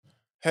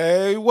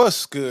Hey,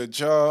 what's good,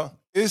 y'all?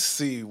 It's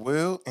C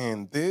Will,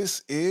 and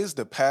this is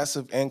the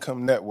Passive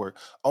Income Network.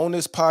 On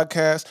this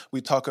podcast, we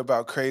talk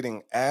about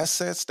creating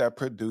assets that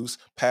produce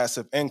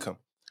passive income.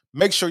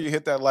 Make sure you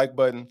hit that like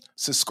button,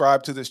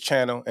 subscribe to this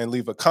channel, and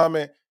leave a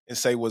comment and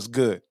say what's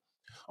good.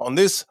 On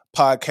this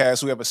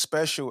podcast, we have a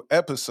special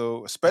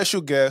episode, a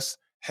special guest,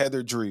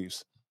 Heather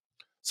Dreves.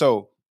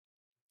 So,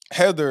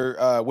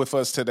 Heather with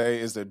us today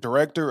is the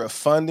Director of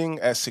Funding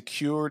at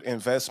Secured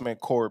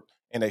Investment Corp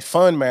and a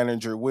fund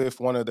manager with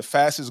one of the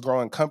fastest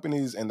growing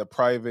companies in the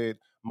private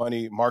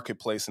money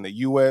marketplace in the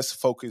US,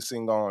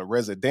 focusing on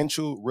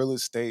residential real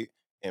estate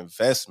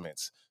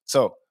investments.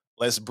 So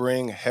let's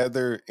bring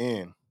Heather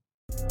in.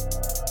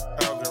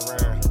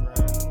 Algorand.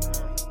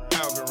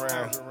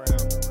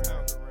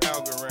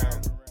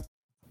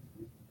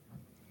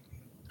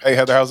 Hey,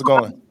 Heather, how's it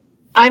going?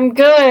 I'm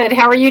good.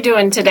 How are you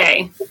doing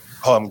today?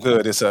 Oh, I'm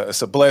good. It's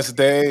a blessed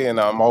day,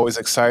 and I'm always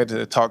excited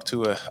to talk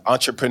to an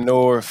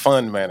entrepreneur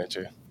fund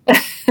manager.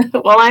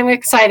 Well, I'm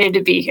excited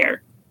to be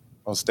here.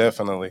 Most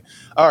definitely.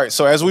 All right.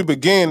 So as we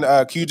begin,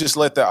 can you just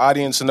let the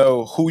audience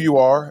know who you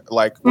are,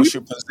 like what's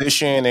your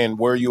position and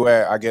where you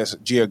at, I guess,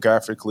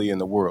 geographically in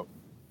the world?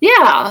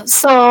 Yeah.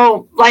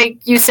 So,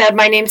 like you said,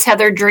 my name's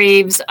Heather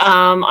Dreves.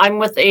 I'm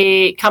with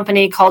a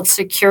company called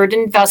Secured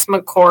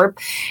Investment Corp,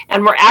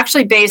 and we're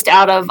actually based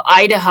out of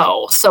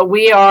Idaho. So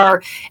we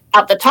are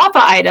at the top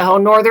of Idaho,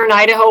 northern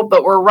Idaho,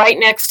 but we're right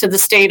next to the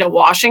state of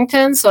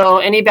Washington. So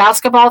any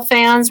basketball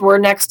fans, we're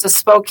next to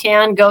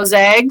Spokane, go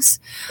Zags.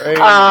 Hey.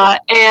 I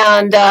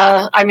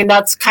mean,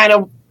 that's kind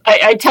of,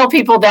 I tell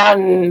people that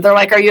and they're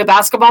like, are you a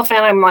basketball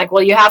fan? I'm like,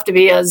 well, you have to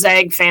be a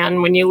Zag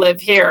fan when you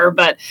live here,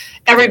 but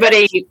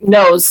everybody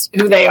knows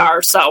who they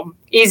are. So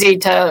easy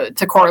to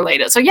correlate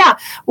it. So yeah,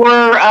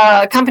 we're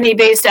a company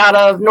based out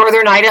of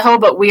northern Idaho,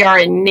 but we are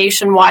a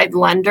nationwide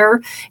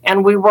lender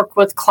and we work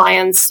with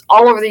clients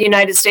all over the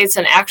United States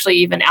and actually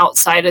even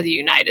outside of the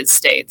United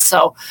States.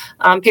 So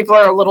people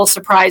are a little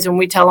surprised when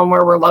we tell them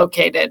where we're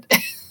located.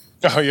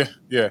 Oh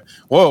yeah.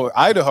 Whoa,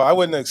 Idaho! I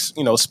wouldn't,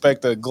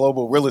 expect a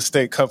global real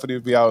estate company to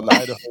be out in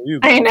Idaho either.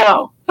 I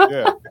know.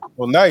 Yeah.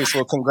 Well, nice.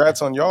 Well,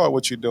 congrats on y'all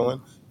what you're doing.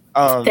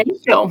 Thank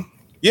you.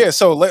 Yeah.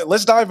 So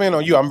let's dive in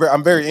on you.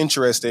 I'm very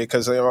interested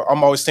because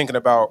I'm always thinking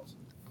about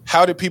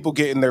how did people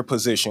get in their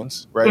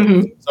positions, right?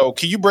 Mm-hmm. So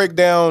can you break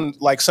down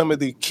like some of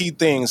the key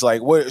things,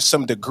 like what are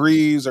some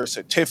degrees or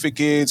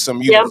certificates,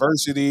 some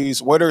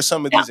universities? What are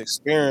some of these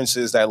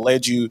experiences that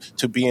led you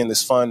to be in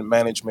this fund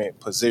management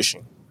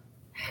position?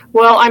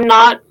 Well, I'm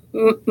not,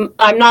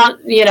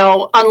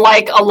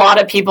 unlike a lot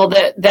of people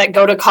that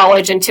go to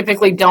college and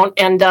typically don't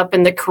end up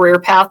in the career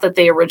path that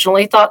they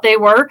originally thought they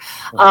were.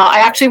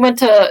 I actually went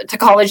to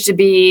college to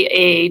be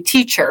a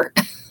teacher.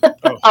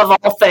 Of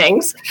all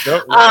things,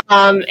 at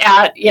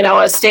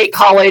a state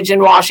college in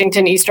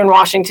Washington, Eastern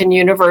Washington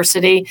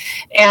University,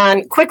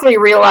 and quickly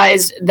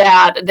realized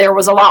that there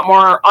was a lot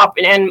more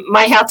and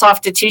my hat's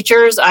off to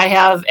teachers. I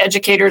have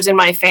educators in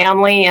my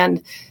family,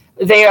 and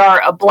they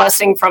are a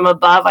blessing from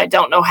above. I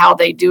don't know how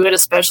they do it,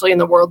 especially in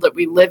the world that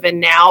we live in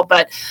now,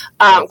 but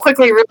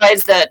quickly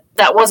realized that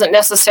wasn't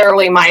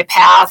necessarily my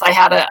path. I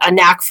had a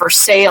knack for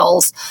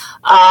sales.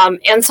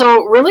 And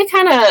so really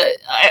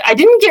I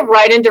didn't get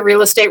right into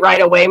real estate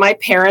right away. My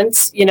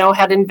parents,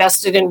 had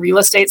invested in real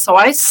estate. So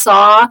I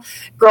saw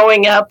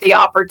growing up the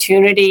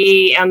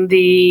opportunity and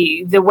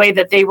the way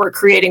that they were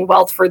creating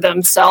wealth for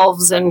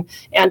themselves and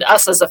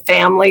us as a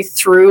family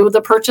through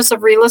the purchase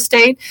of real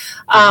estate,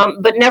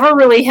 but never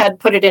really had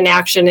put it in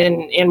action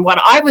in what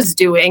I was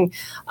doing.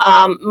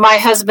 My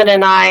husband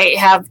and I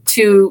have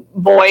two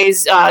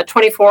boys,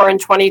 24 and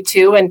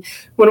 22. And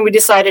when we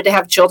decided to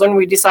have children,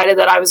 we decided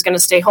that I was going to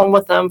stay home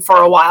with them for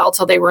a while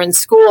till they were in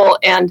school.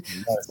 And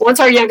once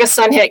our youngest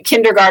son hit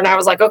kindergarten, I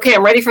was like, okay,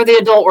 I'm ready for the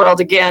adult world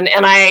again.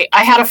 And I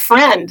had a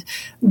friend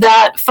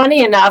that,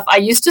 funny enough, I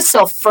used to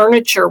sell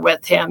furniture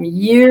with him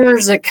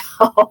years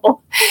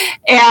ago.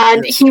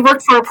 And he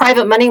worked for a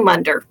private money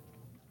lender.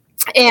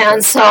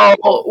 And so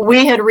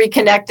we had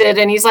reconnected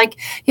and he's like,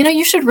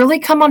 you should really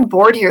come on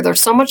board here. There's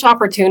so much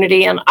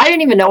opportunity. And I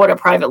didn't even know what a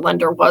private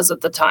lender was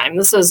at the time.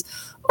 This is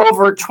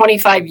over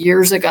 25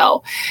 years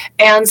ago.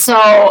 And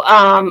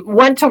so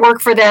went to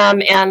work for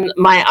them and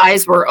my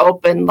eyes were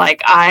open.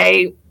 Like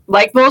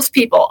most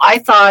people, I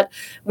thought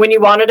when you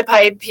wanted to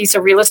buy a piece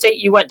of real estate,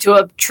 you went to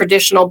a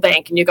traditional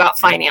bank and you got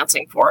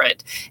financing for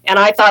it. And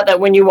I thought that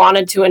when you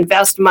wanted to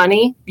invest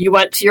money, you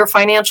went to your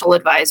financial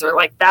advisor.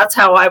 Like that's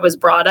how I was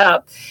brought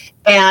up.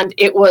 And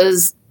it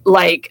was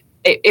like,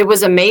 it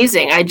was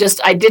amazing. I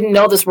didn't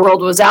know this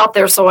world was out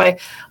there. So I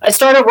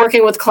started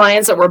working with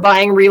clients that were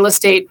buying real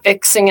estate,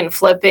 fixing and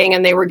flipping,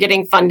 and they were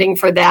getting funding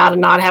for that and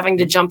not having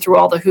to jump through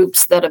all the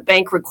hoops that a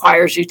bank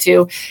requires you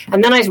to.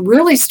 And then I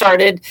really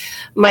started,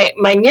 my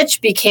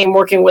niche became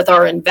working with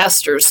our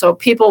investors. So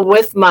people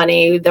with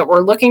money that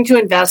were looking to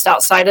invest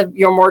outside of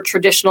your more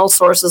traditional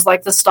sources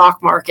like the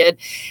stock market.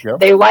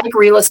 Yep. They like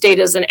real estate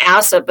as an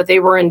asset, but they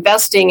were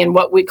investing in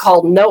what we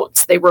call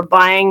notes. They were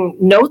buying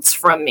notes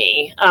from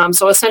me.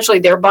 So essentially essentially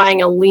they're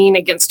buying a lien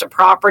against a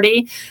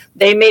property.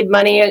 They made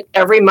money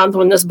every month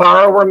when this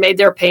borrower made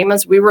their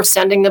payments. We were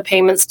sending the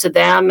payments to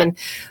them. And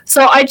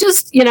so I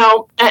just, and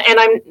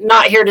I'm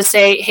not here to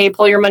say, hey,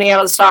 pull your money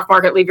out of the stock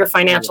market, leave your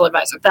financial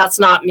advisor. That's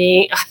not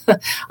me.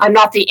 I'm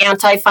not the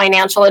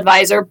anti-financial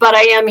advisor, but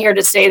I am here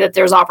to say that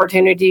there's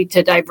opportunity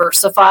to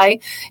diversify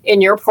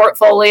in your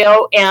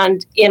portfolio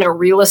and in a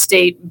real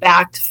estate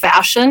backed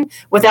fashion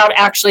without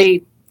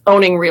actually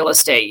owning real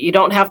estate. You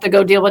don't have to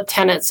go deal with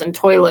tenants and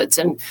toilets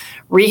and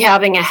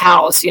rehabbing a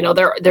house.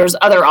 There's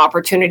other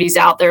opportunities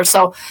out there.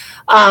 So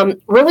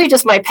really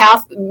just my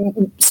path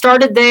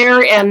started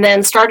there, and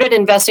then started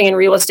investing in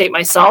real estate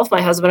myself.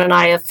 My husband and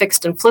I have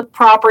fixed and flipped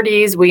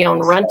properties. We own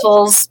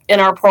rentals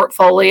in our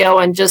portfolio,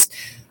 and just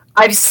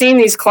I've seen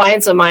these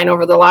clients of mine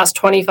over the last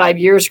 25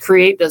 years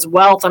create this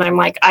wealth, and I'm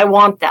like, I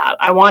want that.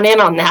 I want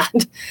in on that.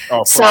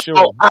 Oh, for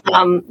sure.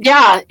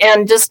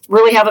 And just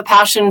really have a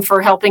passion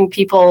for helping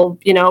people,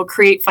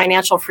 create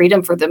financial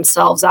freedom for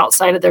themselves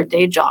outside of their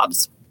day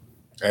jobs.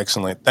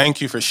 Excellent. Thank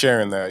you for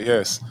sharing that.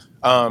 Yes.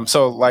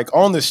 So like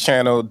on this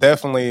channel,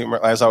 definitely,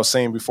 as I was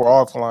saying before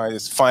offline,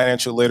 it's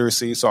financial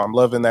literacy. So I'm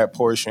loving that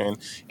portion,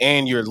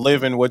 and you're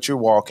living what you're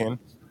walking,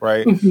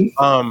 right?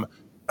 Mm-hmm.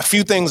 A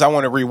few things I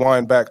want to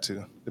rewind back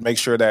to make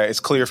sure that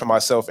it's clear for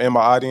myself and my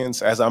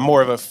audience, as I'm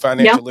more of a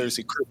financial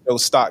literacy crypto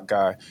stock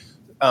guy.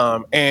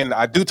 And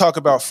I do talk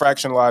about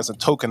fractionalized and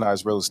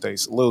tokenized real estate.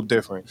 It's a little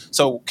different.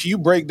 So can you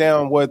break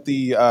down what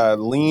the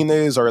lien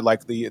is, or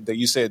like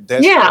you said,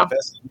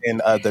 investing in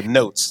the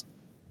notes?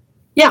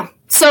 Yeah.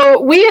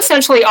 So we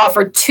essentially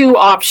offer two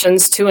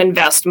options to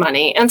invest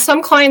money, and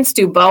some clients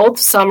do both.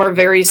 Some are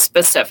very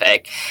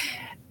specific.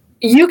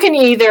 You can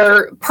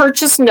either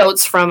purchase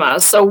notes from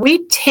us. So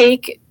we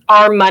take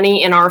our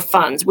money in our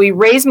funds. We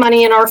raise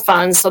money in our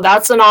funds. So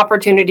that's an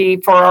opportunity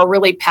for our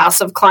really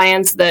passive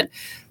clients that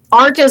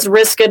aren't as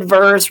risk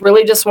adverse,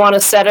 really just want to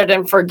set it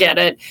and forget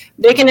it.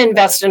 They can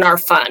invest in our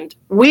fund.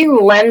 We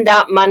lend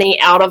that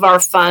money out of our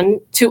fund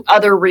to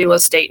other real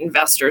estate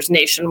investors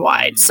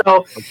nationwide.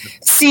 So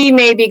C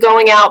may be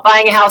going out,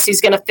 buying a house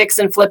he's going to fix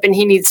and flip, and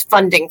he needs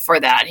funding for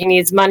that. He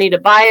needs money to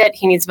buy it.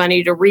 He needs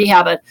money to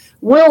rehab it.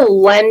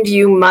 We'll lend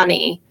you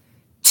money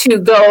to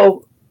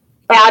go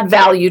add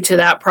value to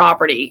that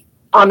property.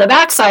 On the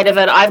backside of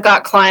it, I've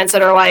got clients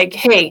that are like,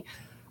 hey,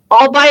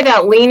 I'll buy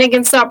that lien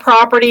against that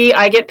property.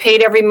 I get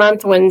paid every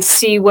month when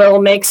C-Will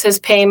makes his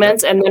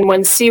payments. And then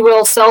when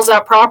C-Will sells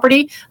that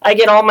property, I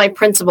get all my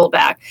principal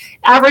back.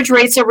 Average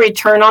rates of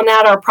return on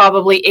that are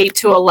probably 8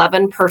 to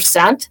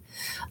 11%.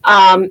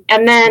 And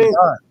then,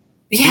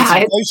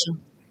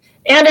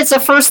 and it's a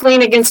first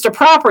lien against a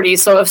property.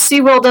 So if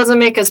C-Will doesn't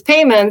make his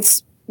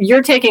payments,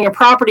 you're taking a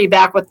property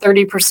back with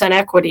 30%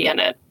 equity in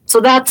it. So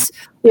that's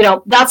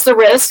the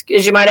risk,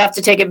 is you might have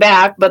to take it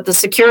back, but the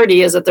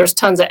security is that there's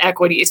tons of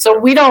equity. So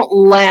we don't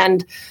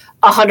lend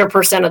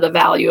 100% of the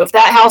value. If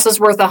that house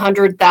is worth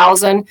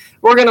 $100,000,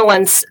 we're going to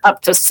lend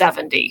up to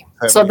 70.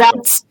 So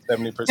that's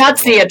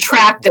the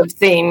attractive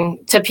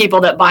thing to people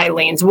that buy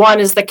liens.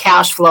 One is the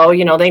cash flow.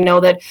 They know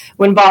that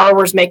when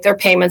borrowers make their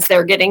payments,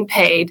 they're getting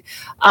paid.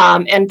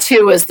 And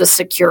two is the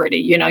security.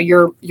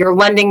 You're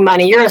lending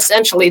money. You're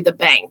essentially the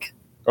bank.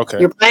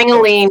 Okay. You're buying a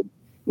lien.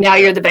 Now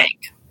you're the bank.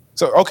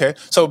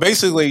 So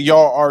basically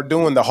y'all are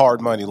doing the hard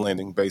money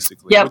lending,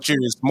 basically, which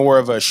is more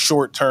of a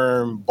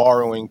short-term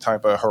borrowing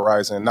type of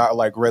horizon, not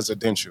like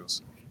residentials.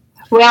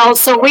 Well,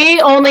 so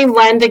we only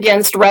lend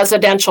against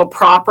residential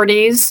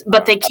properties,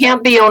 but they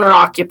can't be owner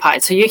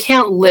occupied. So you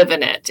can't live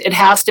in it. It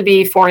has to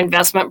be for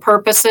investment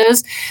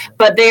purposes,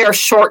 but they are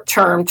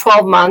short-term,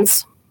 12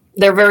 months.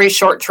 They're very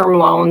short-term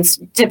loans,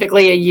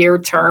 typically a year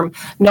term,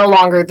 no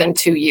longer than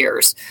 2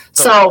 years.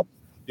 So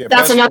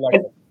that's another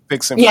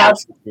fix and flip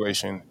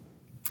situation.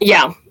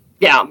 Yeah.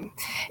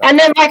 And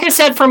then, like I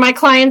said, for my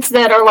clients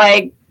that are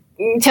like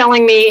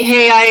telling me,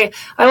 hey,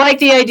 I like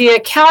the idea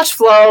of cash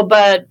flow,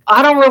 but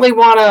I don't really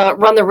want to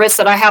run the risk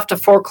that I have to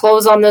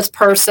foreclose on this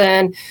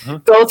person,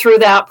 go through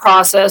that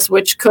process,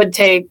 which could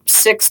take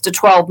 6 to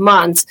 12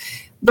 months.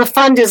 The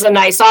fund is a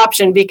nice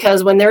option,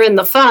 because when they're in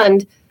the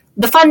fund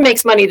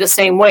makes money the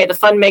same way. The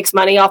fund makes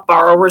money off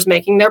borrowers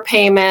making their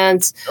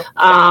payments,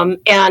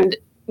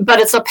 but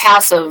it's a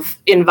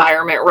passive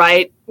environment,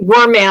 right?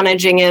 We're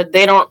managing it.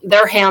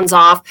 They're hands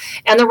off,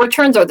 and the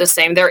returns are the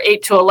same. They're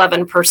 8 to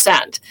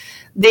 11%.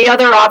 The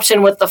other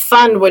option with the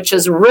fund, which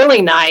is really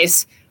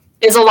nice,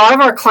 is a lot of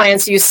our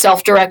clients use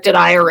self-directed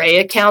IRA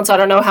accounts. I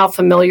don't know how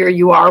familiar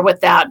you are with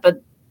that,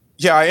 but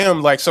yeah, I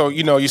am.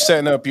 You're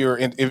setting up your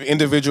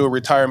individual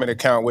retirement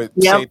account with,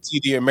 say,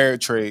 TD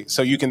Ameritrade,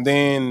 so you can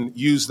then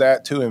use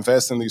that to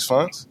invest in these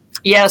funds?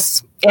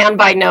 Yes, and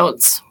buy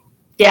notes.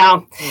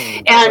 Yeah.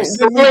 And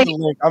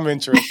I'm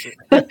interested.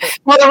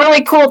 Well, the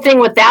really cool thing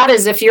with that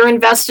is if you're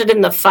invested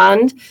in the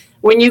fund,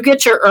 when you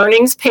get your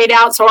earnings paid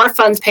out, so our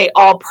funds pay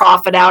all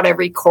profit out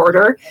every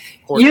quarter,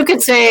 you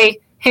could say,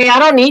 hey, I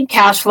don't need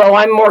cash flow.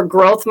 I'm more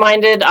growth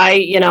minded.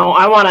 I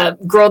want to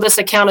grow this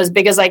account as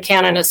big as I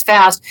can and as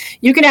fast.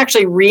 You can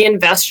actually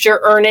reinvest your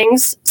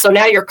earnings. So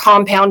now you're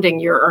compounding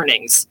your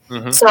earnings.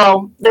 Mm-hmm.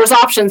 So there's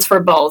options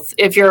for both.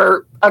 If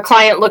you're a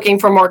client looking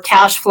for more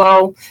cash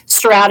flow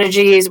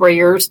strategies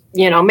where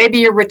maybe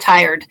you're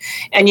retired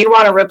and you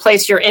want to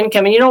replace your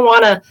income and you don't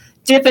want to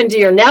dip into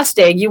your nest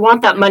egg, you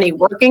want that money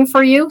working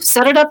for you,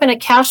 set it up in a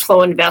cash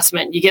flow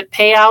investment. You get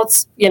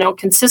payouts,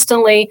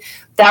 consistently.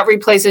 That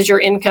replaces your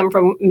income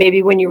from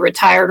maybe when you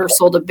retired or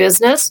sold a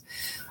business.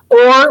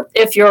 Or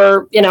if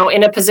you're,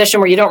 in a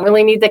position where you don't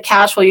really need the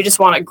cash flow, you just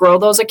want to grow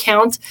those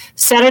accounts,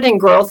 set it in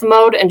growth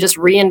mode and just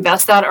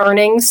reinvest that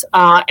earnings.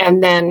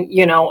 And then,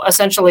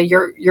 essentially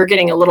you're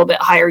getting a little bit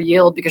higher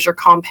yield because you're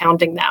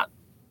compounding that.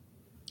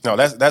 No,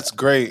 that's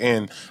great.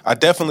 And I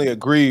definitely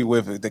agree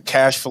with the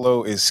cash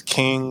flow is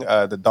king.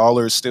 The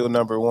dollar is still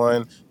number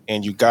one,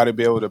 and you got to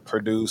be able to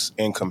produce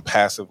income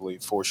passively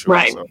for sure.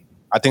 Right. So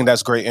I think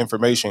that's great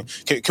information.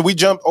 Can we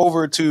jump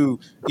over to,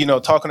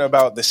 talking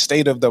about the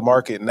state of the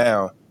market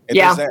now? And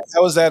yeah.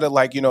 How does that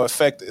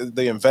affect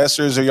the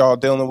investors are y'all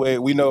dealing with?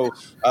 We know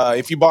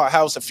if you bought a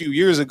house a few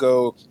years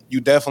ago,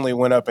 you definitely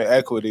went up in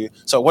equity.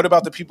 So what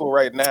about the people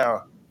right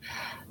now?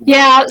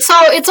 Yeah, so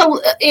it's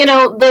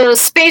the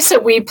space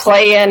that we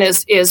play in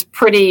is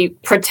pretty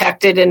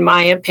protected in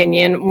my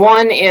opinion.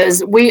 One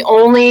is we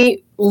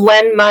only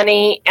lend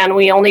money and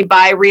we only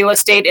buy real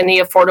estate in the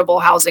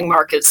affordable housing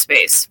market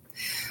space.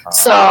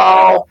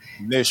 So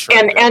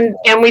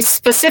and we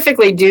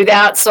specifically do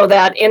that so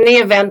that in the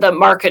event that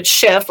markets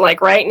shift, like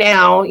right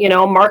now,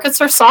 markets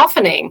are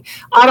softening.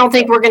 I don't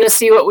think we're going to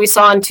see what we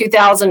saw in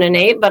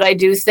 2008, but I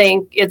do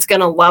think it's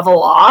going to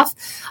level off.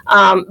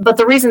 But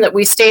the reason that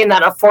we stay in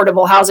that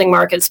affordable housing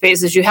market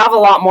space is you have a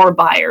lot more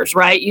buyers,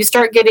 right? You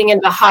start getting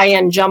into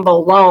high-end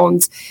jumbo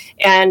loans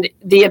and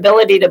the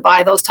ability to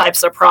buy those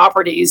types of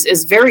properties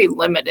is very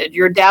limited.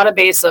 Your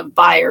database of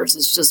buyers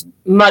is just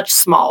much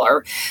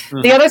smaller.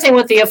 Mm-hmm. The other thing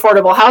with the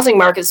affordable housing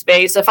market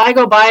space, if I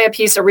go buy a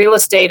piece of real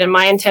estate and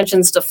my intention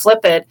is to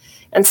flip it,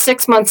 and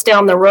 6 months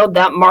down the road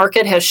that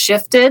market has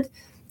shifted,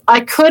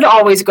 I could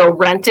always go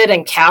rent it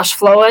and cash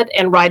flow it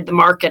and ride the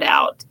market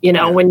out.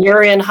 When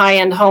you're in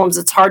high-end homes,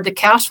 it's hard to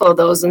cash flow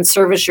those and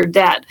service your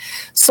debt.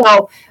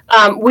 So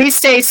we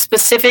stay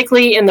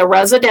specifically in the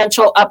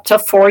residential up to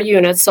 4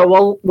 units.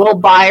 So we'll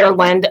buy or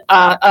lend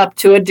up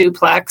to a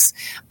duplex,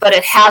 but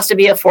it has to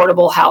be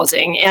affordable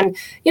housing. And,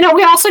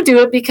 we also do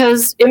it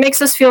because it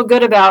makes us feel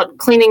good about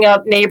cleaning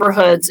up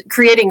neighborhoods,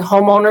 creating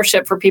home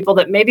ownership for people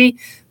that maybe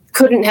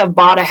couldn't have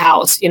bought a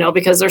house,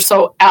 because they're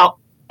so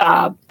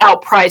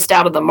outpriced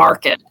out of the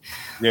market.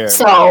 Yeah.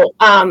 So,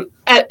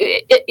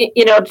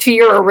 to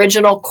your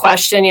original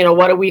question,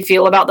 what do we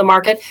feel about the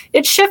market?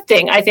 It's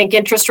shifting. I think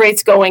interest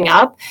rates going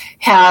up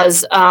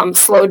has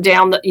slowed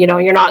down.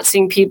 You're not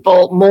seeing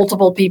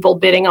multiple people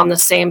bidding on the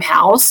same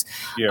house.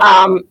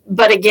 Yeah.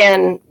 But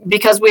again,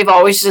 because we've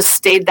always just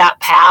stayed that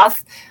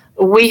path,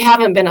 we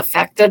haven't been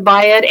affected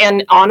by it.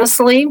 And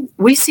honestly,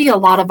 we see a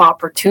lot of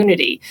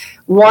opportunity.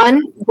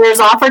 One, there's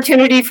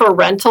opportunity for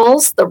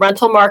rentals. The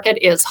rental market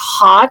is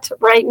hot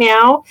right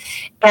now.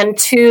 And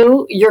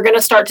two, you're going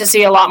to start to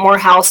see a lot more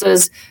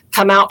houses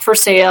come out for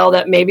sale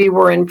that maybe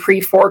were in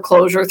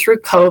pre-foreclosure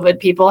through COVID.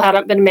 People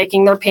hadn't been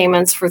making their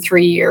payments for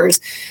 3 years.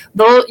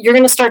 Though you're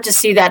going to start to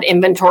see that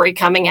inventory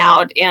coming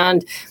out.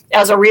 And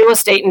as a real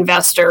estate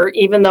investor,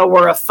 even though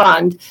we're a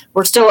fund,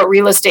 we're still a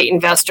real estate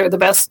investor. The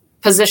best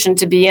position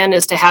to be in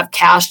is to have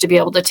cash to be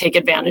able to take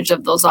advantage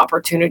of those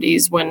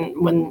opportunities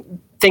when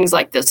things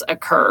like this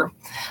occur.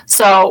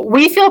 So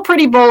we feel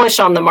pretty bullish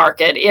on the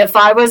market. If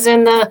I was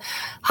in the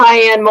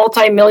high-end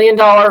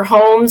multi-million-dollar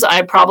homes,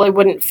 I probably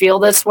wouldn't feel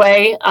this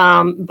way.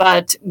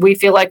 But we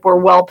feel like we're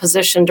well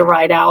positioned to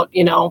ride out,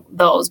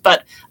 those.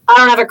 But I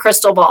don't have a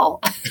crystal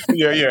ball.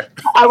 Yeah.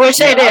 I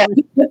wish I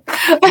did.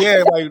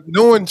 Yeah, like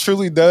no one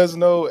truly does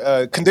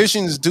know.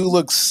 Conditions do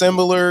look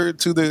similar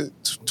to the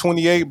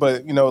 28,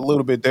 but, a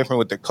little bit different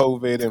with the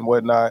COVID and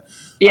whatnot.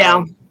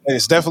 Yeah.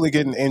 It's definitely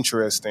getting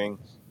interesting.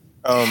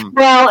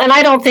 Well, and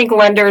I don't think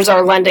lenders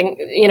are lending,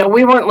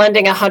 we weren't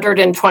lending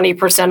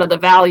 120% of the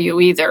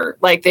value either,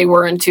 like they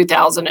were in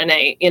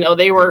 2008.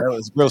 They were. That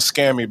was real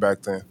scammy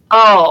back then.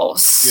 Oh,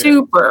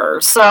 super.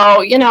 Yeah.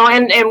 So,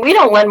 and we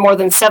don't lend more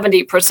than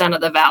 70% of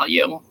the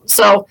value.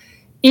 So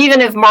even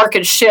if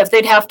markets shift,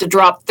 they'd have to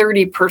drop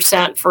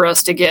 30% for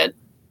us to get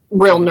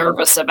real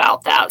nervous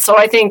about that. So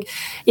I think,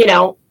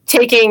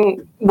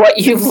 taking what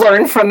you've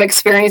learned from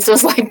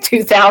experiences like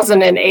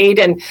 2008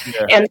 and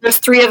there's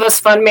 3 of us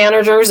fund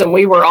managers and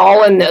we were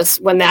all in this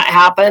when that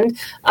happened.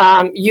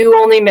 You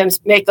only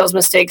make those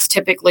mistakes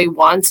typically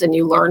once and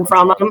you learn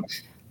from them.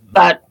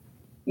 But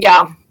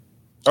yeah.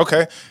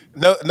 Okay.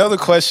 No, another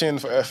question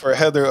for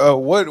Heather.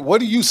 What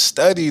do you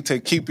study to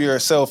keep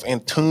yourself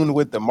in tune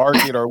with the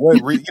market, or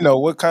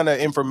what kind of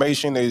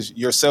information is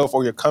yourself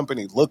or your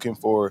company looking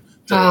for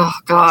to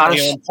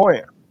stay on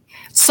point?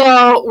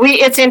 So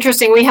it's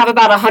interesting. We have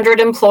about 100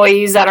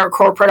 employees at our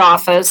corporate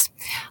office.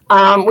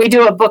 We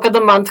do a book of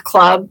the month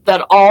club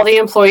that all the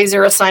employees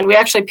are assigned. We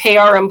actually pay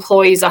our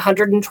employees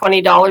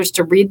 $120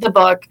 to read the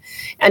book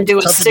and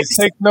do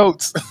take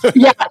notes.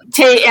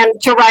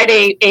 And to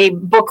write a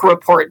book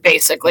report,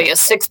 basically a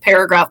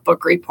 6-paragraph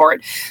book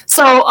report.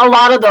 So a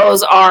lot of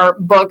those are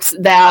books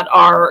that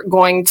are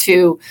going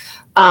to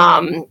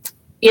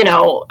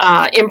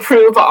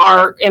improve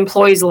our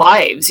employees'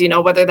 lives,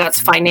 whether that's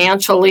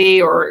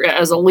financially or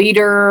as a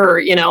leader,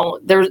 or,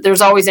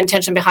 there's always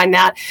intention behind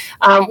that.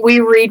 I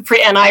read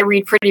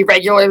pretty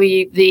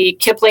regularly the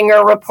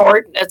Kiplinger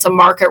report. It's a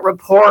market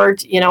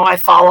report. I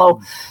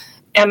follow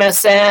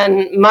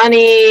MSN,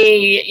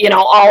 Money,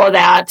 all of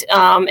that,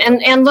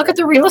 and look at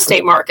the real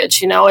estate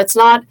markets.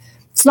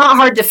 It's not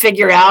hard to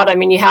figure out. I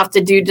mean, you have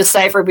to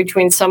decipher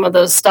between some of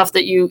the stuff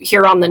that you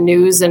hear on the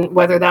news and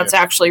whether that's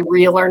actually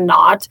real or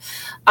not.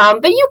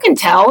 But you can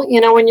tell,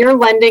 when you're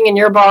lending and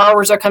your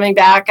borrowers are coming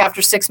back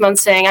after 6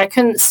 months saying, I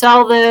couldn't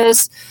sell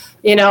this,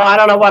 I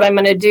don't know what I'm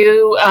going to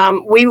do.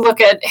 We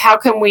look at how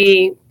can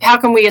we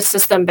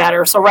assist them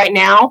better. So right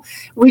now,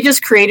 we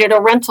just created a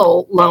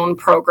rental loan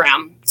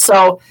program.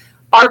 So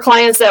our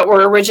clients that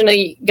were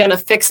originally going to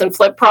fix and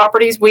flip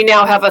properties, we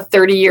now have a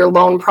 30-year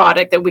loan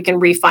product that we can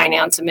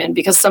refinance them in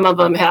because some of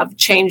them have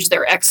changed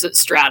their exit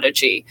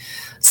strategy.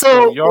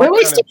 So y'all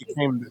really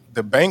became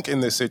the bank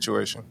in this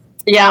situation.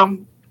 Yeah.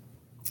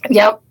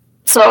 Yep.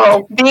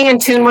 So being in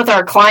tune with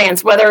our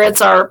clients, whether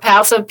it's our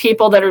passive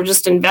people that are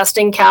just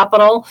investing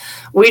capital,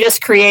 we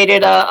just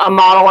created a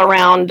model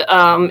around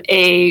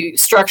a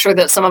structure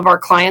that some of our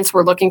clients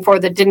were looking for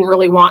that didn't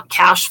really want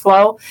cash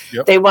flow.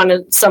 Yep. They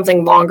wanted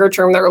something longer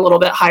term. They're a little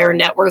bit higher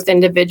net worth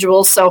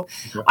individuals. So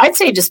I'd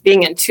say just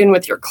being in tune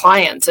with your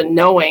clients and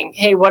knowing,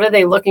 hey, what are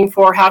they looking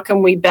for? How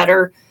can we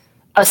better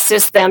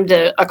assist them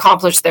to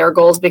accomplish their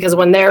goals? Because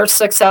when they're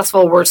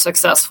successful, we're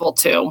successful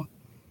too.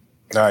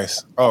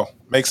 Nice. Oh,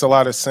 makes a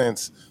lot of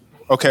sense.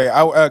 Okay,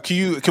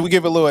 can we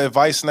give a little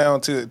advice now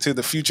to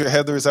the future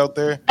Heathers out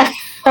there?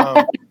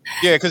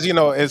 Because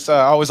it's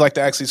I always like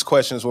to ask these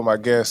questions with my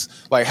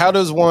guests. Like, how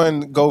does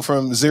one go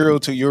from zero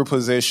to your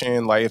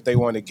position? Like, if they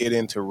want to get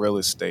into real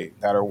estate,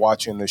 that are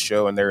watching the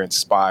show and they're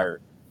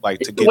inspired, like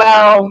to get.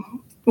 Well,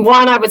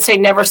 one, I would say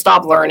never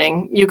stop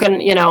learning. You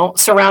can,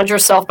 surround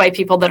yourself by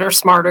people that are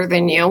smarter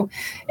than you.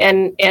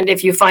 And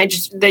if you find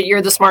that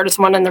you're the smartest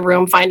one in the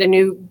room, find a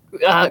new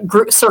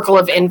circle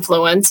of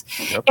influence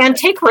and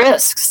take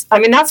risks. I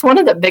mean, that's one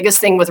of the biggest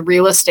thing with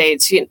real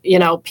estate.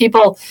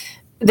 People,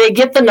 they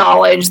get the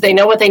knowledge, they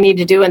know what they need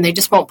to do, and they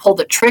just won't pull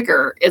the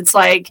trigger. It's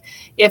like,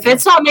 if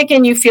it's not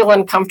making you feel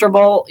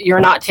uncomfortable, you're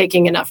not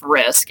taking enough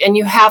risk. And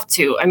you have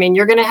to. I mean,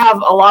 you're going to have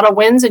a lot of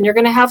wins and you're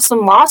going to have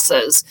some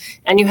losses.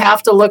 And you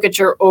have to look at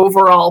your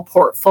overall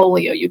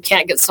portfolio. You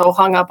can't get so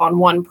hung up on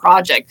one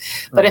project.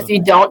 But if you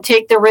don't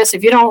take the risk,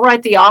 if you don't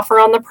write the offer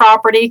on the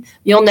property,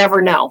 you'll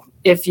never know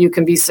if you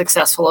can be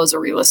successful as a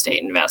real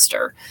estate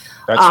investor.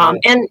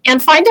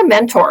 And find a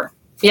mentor,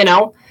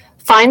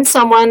 Find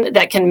someone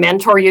that can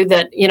mentor you,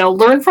 that,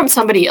 learn from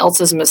somebody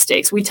else's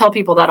mistakes. We tell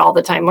people that all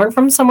the time, learn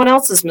from someone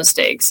else's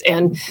mistakes.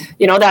 And,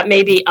 that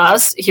may be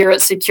us here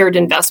at Secured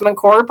Investment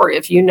Corp, or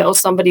if you know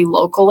somebody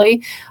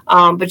locally,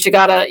 but you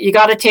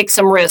gotta take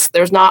some risk.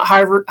 There's not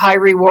high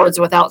rewards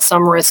without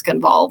some risk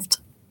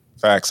involved.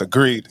 Facts.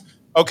 Agreed.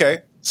 Okay.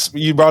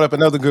 You brought up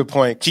another good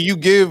point. Can you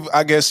give,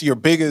 I guess, your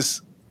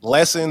biggest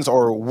lessons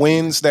or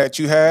wins that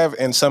you have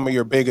and some of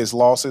your biggest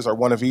losses, or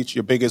one of each,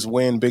 your biggest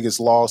win, biggest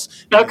loss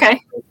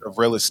of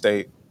real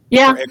estate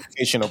for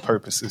educational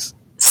purposes?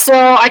 So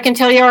I can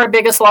tell you our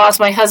biggest loss.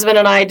 My husband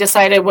and I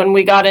decided when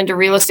we got into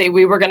real estate,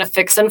 we were going to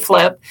fix and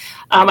flip.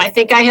 I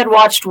think I had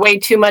watched way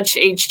too much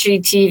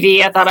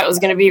HGTV. I thought it was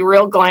going to be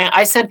real glam.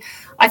 I thought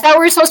we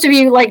were supposed to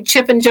be like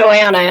Chip and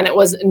Joanna, and it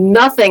was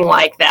nothing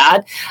like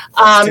that.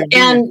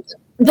 And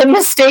the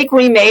mistake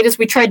we made is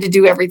we tried to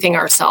do everything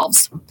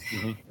ourselves.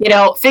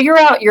 Figure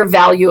out your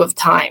value of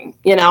time.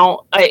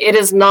 It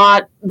is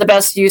not the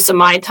best use of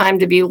my time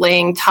to be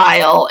laying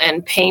tile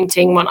and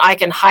painting when I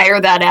can hire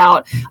that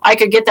out. I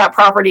could get that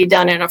property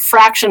done in a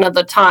fraction of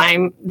the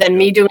time than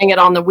me doing it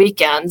on the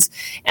weekends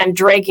and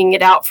dragging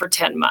it out for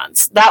 10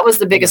 months. That was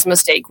the biggest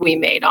mistake we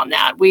made on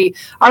that.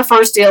 Our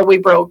first deal,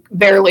 we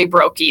barely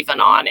broke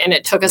even on, and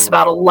it took us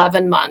about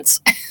 11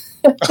 months.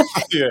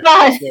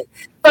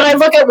 But I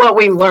look at what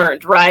we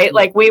learned, right?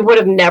 Like, we would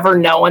have never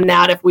known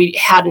that if we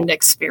hadn't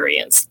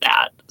experienced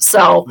that.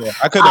 So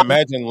I could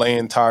imagine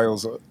laying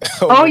tiles. I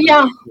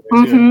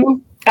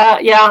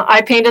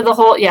painted the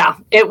whole,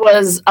 it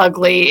was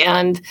ugly.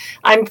 And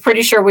I'm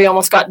pretty sure we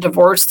almost got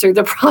divorced through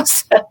the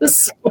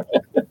process.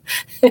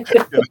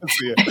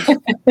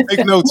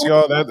 Take notes,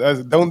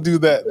 y'all. Don't do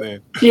that,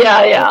 man.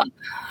 Yeah.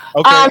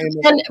 Okay.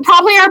 And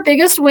probably our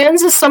biggest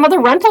wins is some of the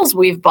rentals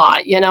we've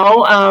bought.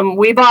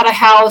 We bought a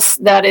house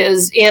that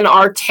is in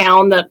our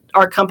town that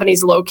our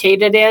company's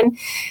located in.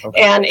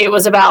 Okay. And it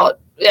was I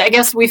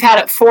guess we've had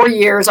it 4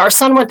 years. Our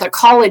son went to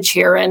college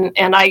here, and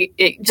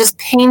it just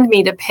pained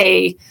me to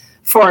pay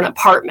for an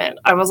apartment.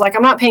 I was like,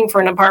 I'm not paying for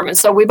an apartment.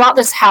 So we bought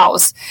this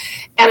house.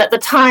 And at the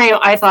time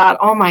I thought,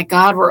 oh my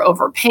God, we're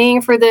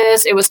overpaying for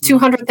this. It was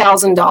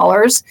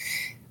 $200,000.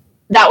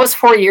 That was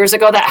 4 years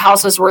ago. That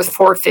house is worth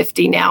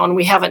 $450 now, and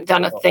we haven't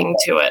done a thing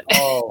to it.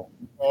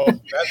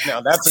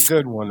 That's a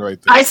good one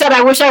right there. I said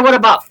I wish I would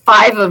have bought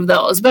 5 of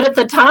those, but at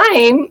the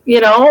time,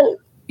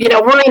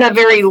 we're in a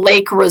very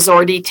lake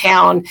resorty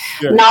town,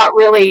 not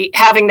really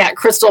having that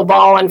crystal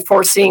ball and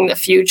foreseeing the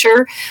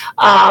future.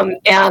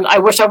 And I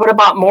wish I would have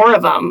bought more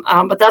of them.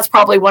 But that's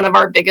probably one of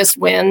our biggest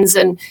wins.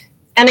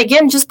 And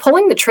again, just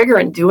pulling the trigger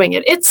and doing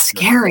it. It's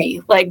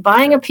scary. Like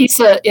buying a piece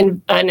of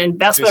an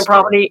investment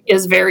property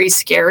is very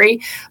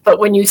scary. But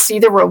when you see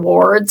the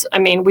rewards, I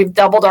mean, we've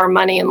doubled our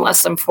money in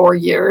less than 4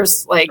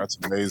 years. Like that's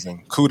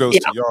amazing. Kudos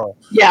to y'all.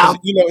 Yeah.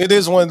 It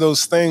is one of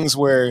those things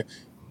where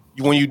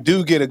when you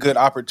do get a good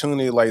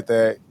opportunity like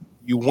that,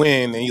 you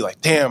win and you're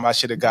like, damn, I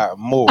should have got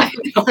more.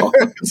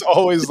 It's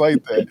always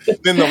like that.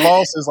 Then the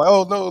loss is like,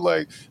 oh no,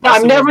 like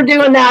I'm never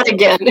doing that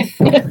again.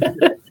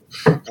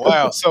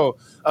 Wow. So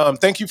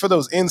thank you for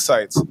those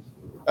insights.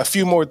 A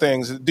few more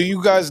things. Do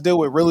you guys deal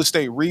with real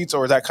estate REITs,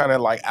 or is that kind of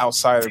like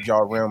outside of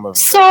y'all realm of?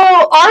 So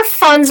our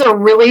funds are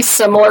really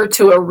similar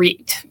to a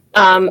REIT.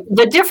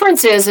 The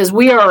difference is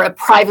we are a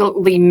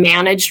privately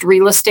managed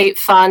real estate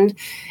fund,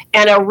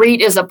 and a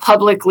REIT is a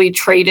publicly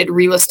traded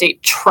real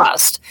estate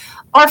trust.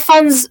 Our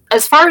funds,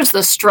 as far as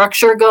the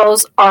structure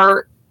goes,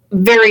 are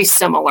very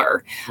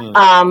similar.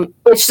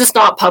 It's just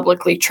not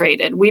publicly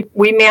traded. We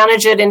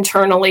manage it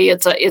internally.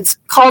 It's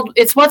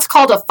what's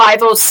called a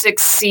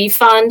 506C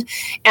fund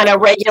and a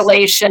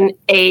Regulation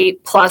A+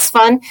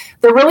 fund.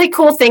 The really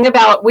cool thing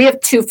about, we have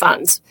 2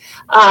 funds.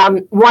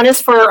 One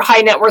is for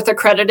high net worth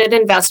accredited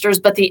investors,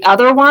 but the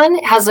other one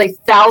has a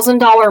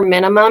 $1,000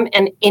 minimum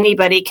and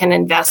anybody can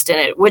invest in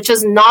it, which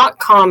is not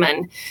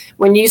common.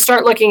 When you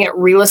start looking at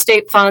real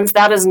estate funds,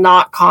 that is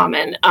not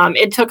common.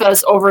 It took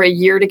us over a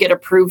year to get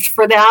approved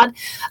for that.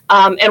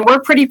 And we're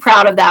pretty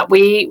proud of that.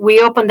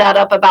 We opened that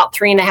up about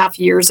 3.5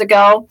 years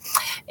ago.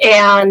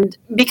 And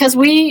because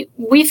we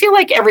feel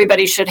like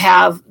everybody should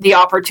have the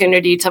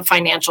opportunity to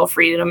financial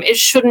freedom. It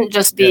shouldn't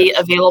just be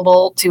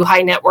available to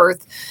high net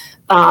worth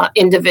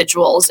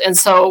individuals. And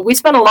so we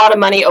spent a lot of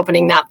money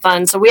opening that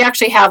fund. So we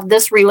actually have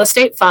this real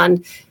estate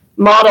fund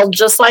modeled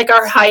just like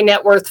our high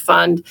net worth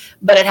fund,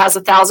 but it has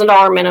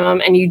 $1,000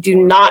 minimum and you do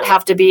not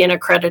have to be an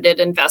accredited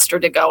investor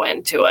to go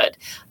into it.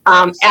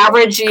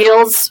 Average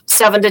yields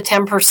 7 to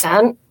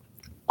 10%,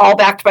 all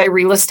backed by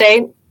real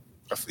estate.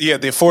 Yeah,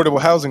 the affordable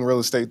housing real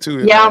estate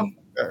too. Yeah.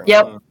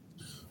 Yep.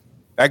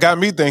 That got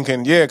me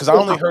thinking, because I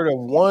only heard of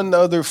one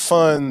other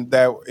fund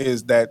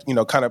that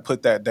kind of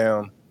put that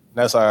down.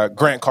 That's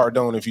Grant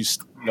Cardone, if you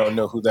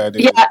know who that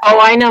is. Yeah,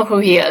 I know who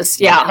he is.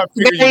 Yeah,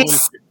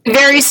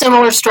 very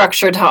similar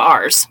structure to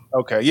ours.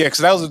 Okay, yeah, because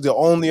that was the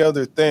only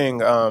other thing.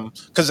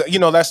 Because,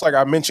 that's like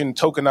I mentioned,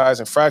 tokenized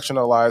and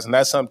fractionalized, and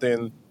that's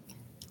something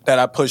that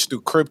I push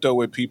through crypto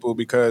with people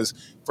because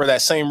for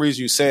that same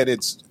reason you said,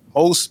 it's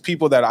most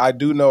people that I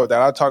do know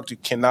that I talk to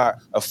cannot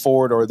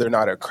afford or they're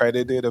not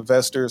accredited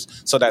investors.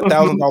 So that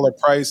 $1,000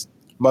 price,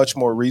 much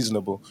more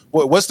reasonable.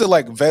 What's the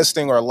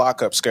vesting or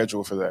lockup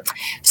schedule for that?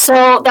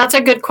 So that's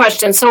a good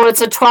question. So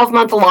it's a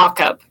 12-month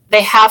lockup.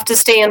 They have to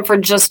stay in for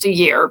just a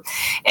year.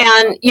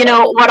 And,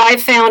 what I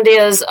found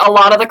is a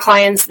lot of the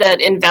clients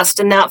that invest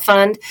in that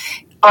fund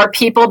are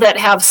people that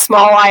have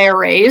small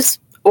IRAs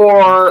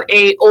or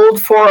a old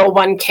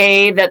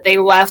 401k that they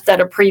left at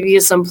a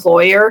previous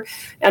employer.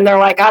 And they're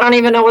like, I don't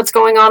even know what's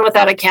going on with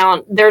that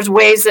account. There's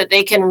ways that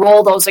they can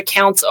roll those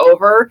accounts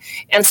over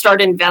and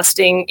start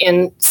investing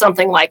in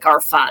something like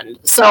our fund.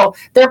 So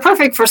they're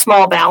perfect for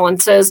small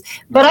balances.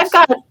 But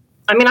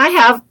I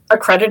have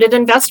accredited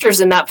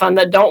investors in that fund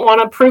that don't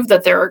want to prove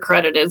that they're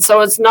accredited. So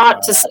it's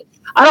not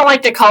I don't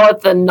like to call it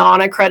the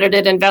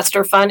non-accredited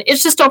investor fund.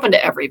 It's just open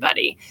to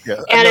everybody.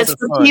 Yeah, and it's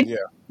for people.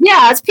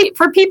 Yeah, it's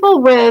for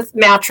people with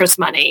mattress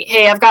money.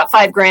 Hey, I've got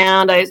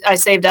 $5,000. I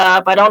saved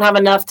up. I don't have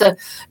enough to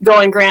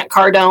go in Grant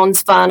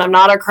Cardone's fund. I'm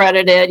not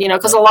accredited.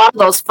 Because a lot of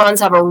those funds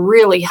have a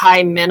really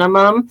high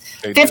minimum.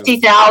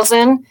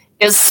 50,000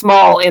 is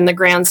small in the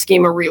grand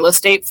scheme of real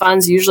estate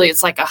funds. Usually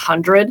it's like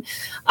 100.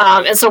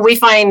 And so we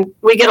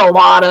get a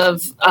lot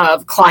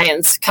of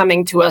clients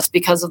coming to us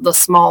because of the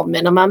small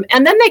minimum.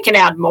 And then they can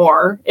add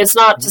more. It's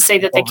not to say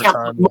that they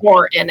can't put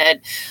more in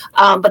it,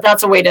 but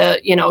that's a way to,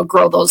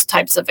 grow those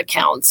types of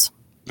accounts.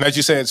 And as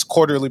you say, it's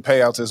quarterly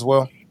payouts as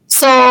well?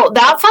 So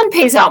that fund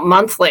pays out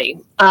monthly,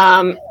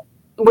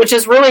 which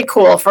is really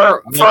cool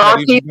for our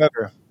people.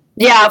 Better.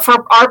 Yeah,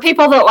 for our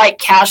people that like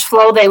cash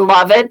flow, they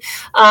love it.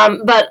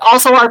 But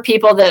also our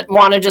people that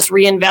want to just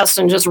reinvest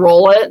and just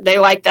roll it, they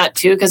like that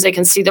too because they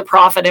can see the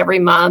profit every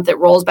month. It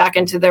rolls back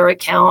into their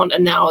account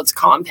and now it's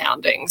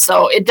compounding.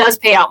 So it does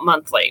pay out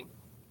monthly.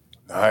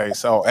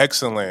 Nice. Oh,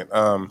 excellent.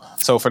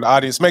 So for the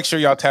audience, make sure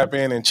y'all tap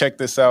in and check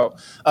this out.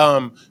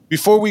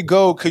 Before we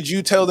go, could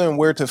you tell them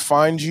where to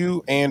find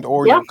you and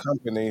or your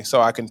company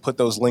so I can put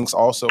those links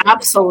also?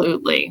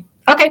 Absolutely.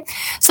 Okay.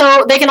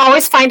 So they can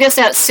always find us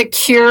at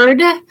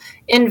Secured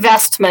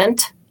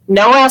Investment,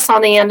 no S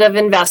on the end of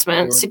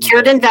investment,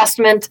 Secured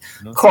Investment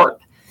Corp.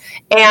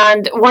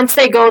 And once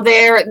they go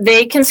there,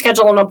 they can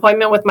schedule an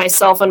appointment with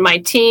myself and my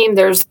team.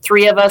 There's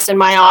 3 of us in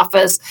my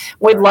office.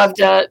 We'd love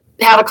to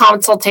have a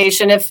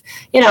consultation. If,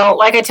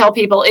 like I tell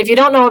people, if you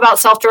don't know about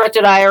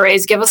self-directed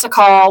IRAs, give us a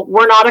call.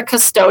 We're not a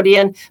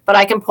custodian, but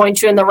I can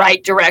point you in the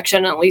right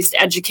direction and at least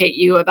educate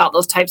you about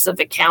those types of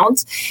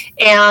accounts.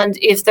 And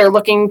if they're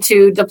looking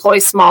to deploy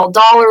small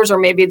dollars, or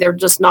maybe they're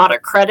just not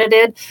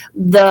accredited,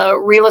 the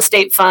real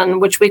estate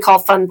fund, which we call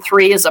Fund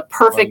 3, is a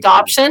perfect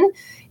option.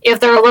 If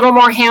they're a little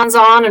more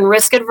hands-on and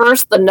risk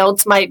adverse, the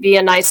notes might be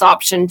a nice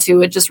option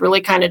too. It just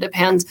really kind of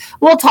depends.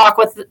 We'll talk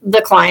with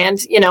the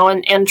client,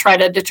 and try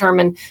to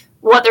determine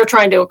what they're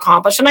trying to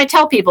accomplish. And I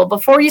tell people,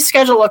 before you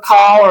schedule a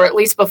call, or at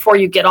least before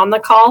you get on the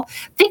call,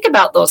 think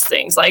about those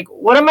things. Like,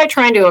 what am I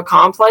trying to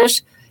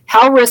accomplish?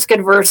 How risk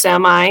adverse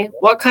am I?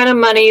 What kind of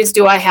monies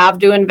do I have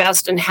to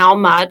invest and how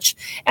much?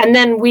 And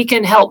then we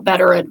can help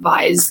better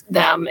advise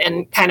them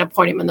and kind of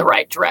point them in the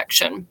right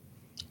direction.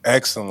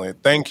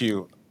 Excellent. Thank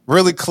you.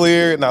 Really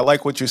clear. And I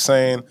like what you're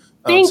saying.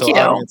 Thank you.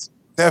 Audience,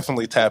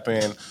 definitely tap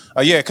in.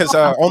 Because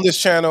on this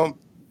channel,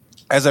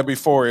 as I said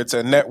before, it's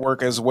a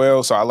network as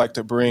well. So I like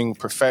to bring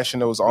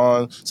professionals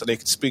on so they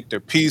can speak their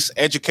piece,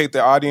 educate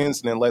the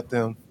audience, and then let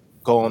them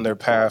go on their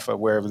path of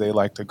wherever they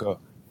like to go.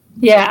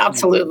 Yeah,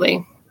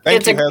 absolutely.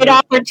 It's a good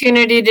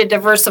opportunity to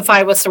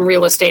diversify with some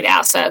real estate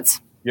assets.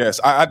 Yes,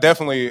 I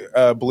definitely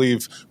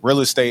believe real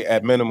estate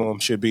at minimum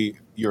should be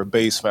your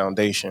base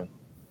foundation.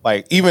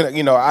 Like,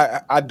 even,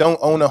 I don't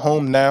own a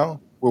home now.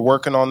 We're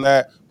working on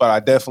that, but I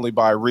definitely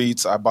buy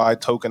REITs. I buy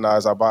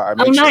tokenized. I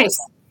make sure nice.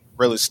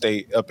 Real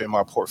estate up in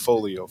my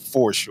portfolio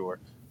for sure.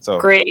 So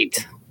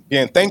great.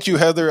 Yeah, and thank you,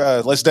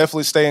 Heather. Let's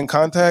definitely stay in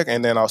contact,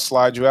 and then I'll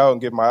slide you out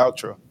and give my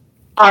outro.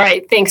 All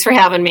right. Thanks for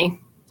having me.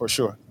 For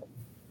sure.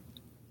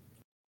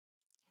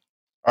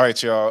 All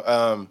right,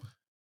 y'all.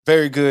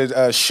 Very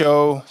good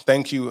show.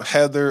 Thank you,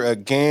 Heather,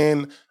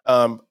 again.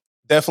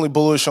 Definitely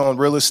bullish on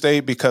real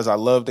estate because I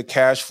love the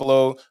cash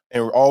flow.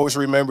 And always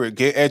remember,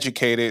 get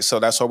educated. So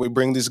that's why we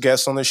bring these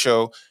guests on the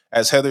show.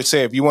 As Heather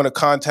said, if you want to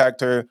contact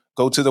her,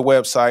 go to the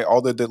website.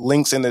 All the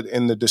links in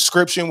the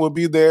description will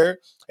be there.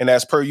 And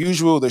as per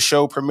usual, the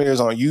show premieres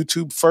on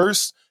YouTube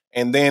first,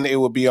 and then it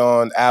will be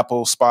on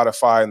Apple,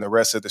 Spotify, and the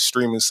rest of the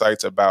streaming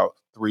sites about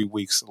 3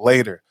 weeks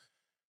later.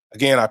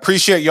 Again, I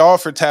appreciate y'all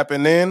for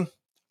tapping in.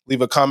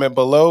 Leave a comment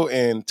below.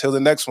 And till the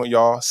next one,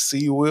 y'all,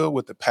 see you, Will,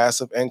 with the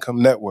Passive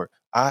Income Network.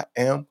 I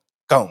am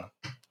gone.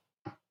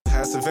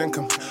 Passive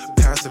income,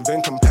 passive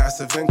income,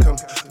 passive income.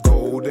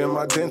 Gold in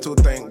my dental,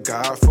 thank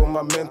God for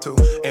my mental.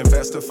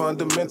 Investor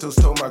fundamentals,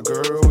 told my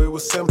girl it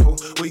was simple.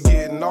 We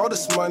getting all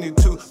this money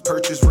to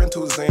purchase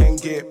rentals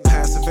and get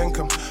passive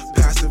income,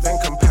 passive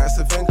income,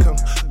 passive income.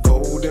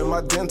 Gold in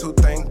my dental,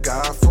 thank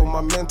God for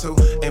my mental.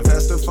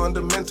 Investor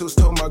fundamentals,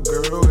 told my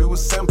girl it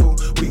was simple.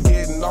 We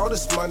getting all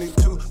this money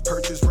to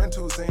purchase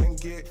rentals and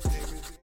get